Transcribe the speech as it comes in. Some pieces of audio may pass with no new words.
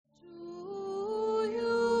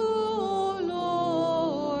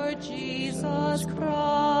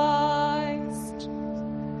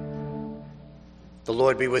The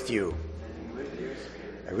Lord be with you.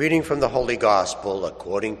 A reading from the Holy Gospel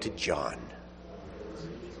according to John.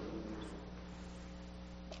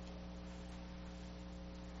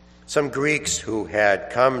 Some Greeks who had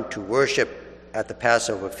come to worship at the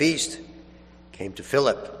Passover feast came to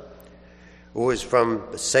Philip, who was from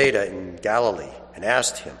Bethsaida in Galilee, and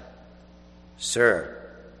asked him, "Sir,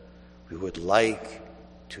 we would like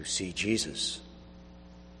to see Jesus."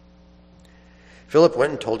 Philip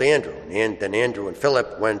went and told Andrew, and then Andrew and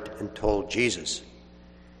Philip went and told Jesus.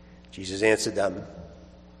 Jesus answered them,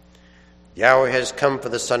 "The hour has come for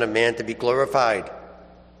the Son of Man to be glorified.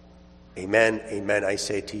 Amen, amen, I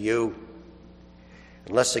say to you,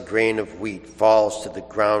 unless a grain of wheat falls to the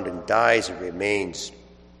ground and dies, it remains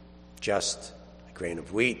just a grain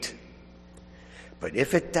of wheat. But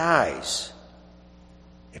if it dies,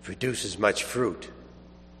 it produces much fruit.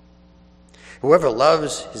 Whoever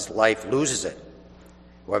loves his life loses it.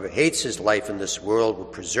 Whoever hates his life in this world will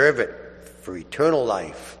preserve it for eternal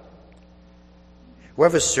life.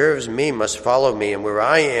 Whoever serves me must follow me, and where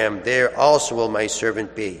I am, there also will my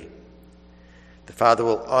servant be. The Father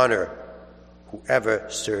will honor whoever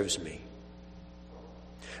serves me.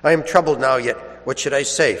 I am troubled now, yet what should I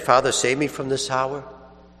say? Father, save me from this hour?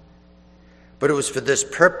 But it was for this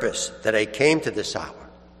purpose that I came to this hour.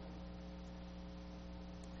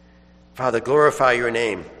 Father, glorify your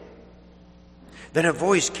name." Then a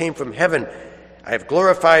voice came from heaven, "I have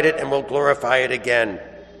glorified it and will glorify it again."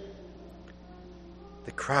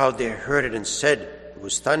 The crowd there heard it and said it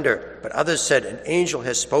was thunder, but others said, "An angel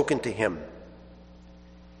has spoken to him."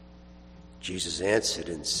 Jesus answered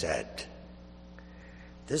and said,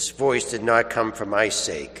 "This voice did not come for my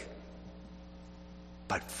sake,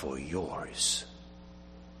 but for yours.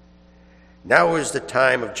 Now is the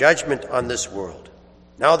time of judgment on this world.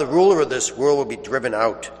 Now the ruler of this world will be driven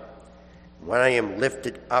out. When I am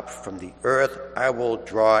lifted up from the earth, I will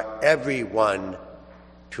draw everyone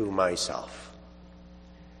to myself."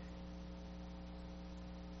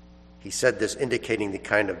 He said this, indicating the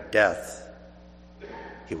kind of death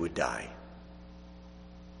he would die.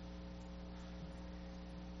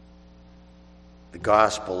 The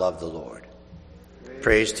Gospel of the Lord.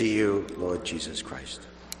 Praise to you, Lord Jesus Christ.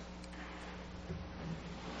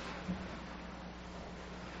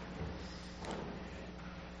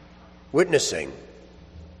 Witnessing,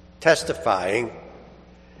 testifying,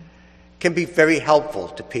 can be very helpful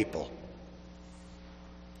to people.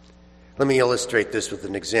 Let me illustrate this with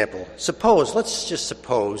an example. Let's just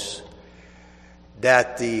suppose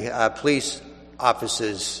that the police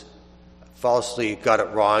officers falsely got it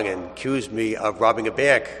wrong and accused me of robbing a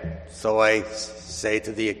bank. So I say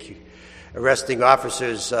to the arresting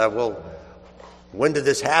officers, well, when did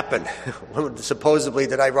this happen? When supposedly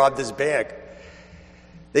did I rob this bank?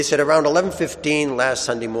 They said around 11:15 last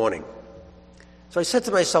Sunday morning. So I said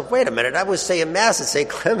to myself, wait a minute, I was saying Mass at St.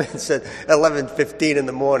 Clement's at 11:15 in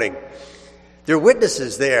the morning. There are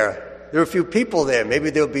witnesses there. There are a few people there.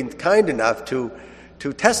 Maybe they'll be kind enough to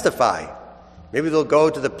testify. Maybe they'll go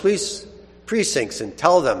to the police precincts and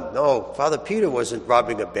tell them, no, Father Peter wasn't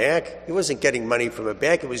robbing a bank. He wasn't getting money from a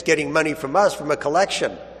bank. He was getting money from us, from a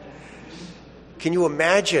collection. Can you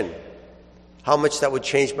imagine how much that would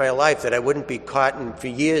change my life, that I wouldn't be caught for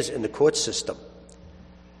years in the court system?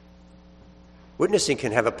 Witnessing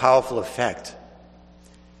can have a powerful effect.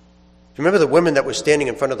 Remember the women that were standing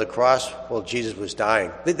in front of the cross while Jesus was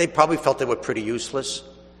dying? They probably felt they were pretty useless.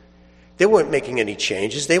 They weren't making any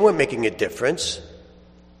changes. They weren't making a difference.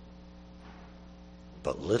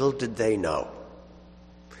 But little did they know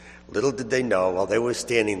while they were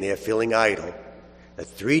standing there feeling idle, that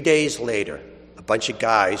 3 days later, a bunch of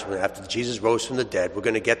guys, after Jesus rose from the dead, were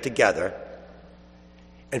going to get together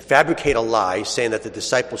and fabricate a lie saying that the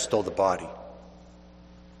disciples stole the body.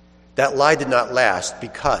 That lie did not last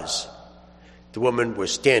because the women were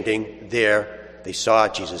standing there. They saw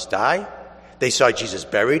Jesus die, they saw Jesus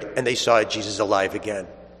buried, and they saw Jesus alive again.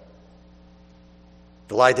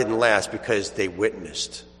 The lie didn't last because they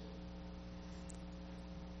witnessed.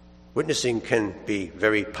 Witnessing can be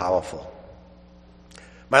very powerful.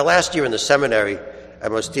 My last year in the seminary, I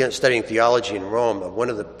was studying theology in Rome. One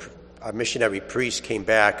of our missionary priests came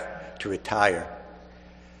back to retire.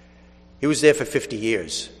 He was there for 50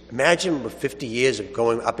 years. Imagine 50 years of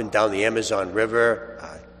going up and down the Amazon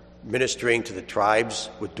River, ministering to the tribes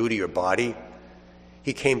with due to your body.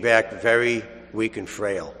 He came back very weak and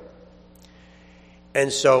frail.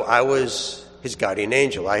 And so I was his guardian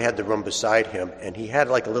angel. I had the room beside him, and he had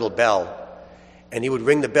like a little bell. And he would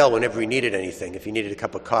ring the bell whenever he needed anything. If he needed a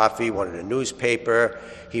cup of coffee, wanted a newspaper,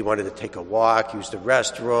 he wanted to take a walk, use the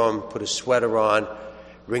restroom, put a sweater on,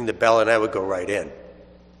 ring the bell, and I would go right in.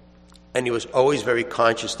 And he was always very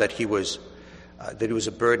conscious that he was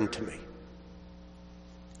a burden to me.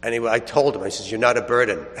 And I told him, I says, "You're not a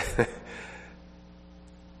burden."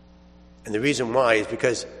 And the reason why is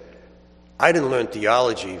because I didn't learn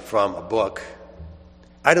theology from a book.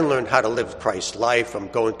 I didn't learn how to live Christ's life from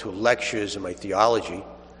going to lectures in my theology.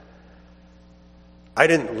 I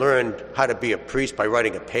didn't learn how to be a priest by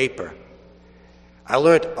writing a paper. I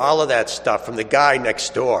learned all of that stuff from the guy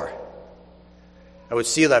next door. I would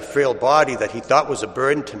see that frail body that he thought was a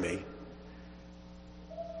burden to me,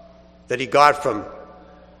 that he got from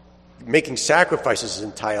making sacrifices his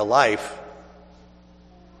entire life.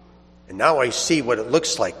 And now I see what it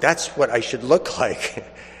looks like. That's what I should look like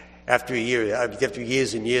after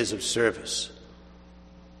years and years of service.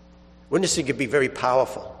 Witnessing can be very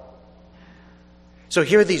powerful. So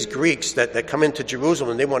here are these Greeks that come into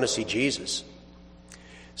Jerusalem and they want to see Jesus.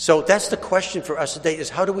 So that's the question for us today, is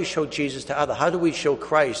how do we show Jesus to others? How do we show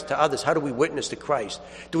Christ to others? How do we witness to Christ?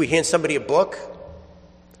 Do we hand somebody a book?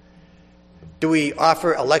 Do we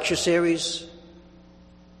offer a lecture series?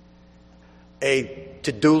 A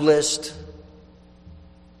to-do list?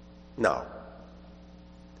 No.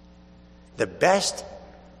 The best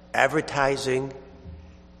advertising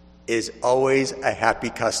is always a happy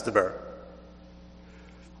customer.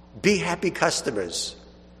 Be happy customers.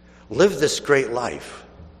 Live this great life.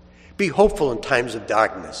 Be hopeful in times of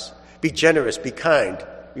darkness. Be generous, be kind,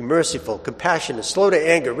 be merciful, compassionate, slow to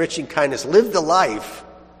anger, rich in kindness. Live the life.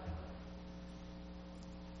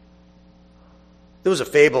 There was a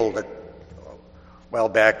fable that a while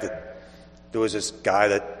back that there was this guy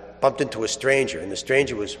that bumped into a stranger, and the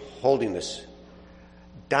stranger was holding this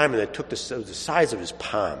diamond that took the size of his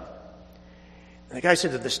palm. And the guy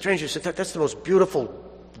said to the stranger, "That's the most beautiful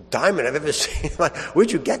diamond I've ever seen.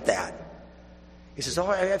 Where'd you get that?" He says, "Oh,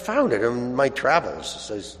 I found it in my travels."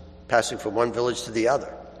 So he's passing from one village to the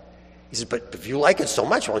other. He says, "But if you like it so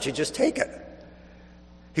much, why don't you just take it?"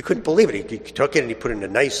 He couldn't believe it. He took it and he put it in a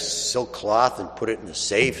nice silk cloth and put it in the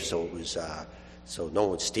safe so it was so no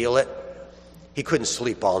one would steal it. He couldn't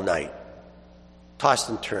sleep all night. Tossed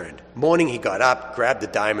and turned. Morning he got up, grabbed the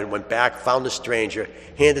diamond, went back, found the stranger,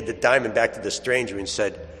 handed the diamond back to the stranger and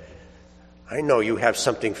said, "I know you have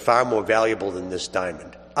something far more valuable than this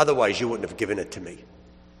diamond. Otherwise you wouldn't have given it to me.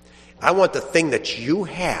 I want the thing that you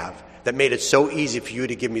have that made it so easy for you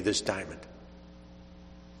to give me this diamond."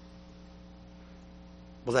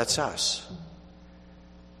 Well, that's us.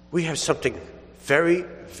 We have something very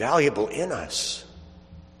valuable in us.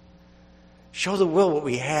 Show the world what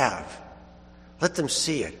we have. Let them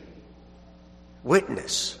see it.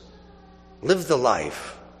 Witness. Live the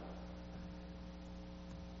life.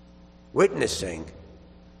 Witnessing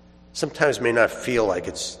sometimes may not feel like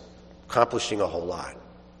it's accomplishing a whole lot,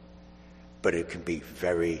 but it can be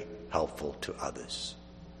very helpful to others.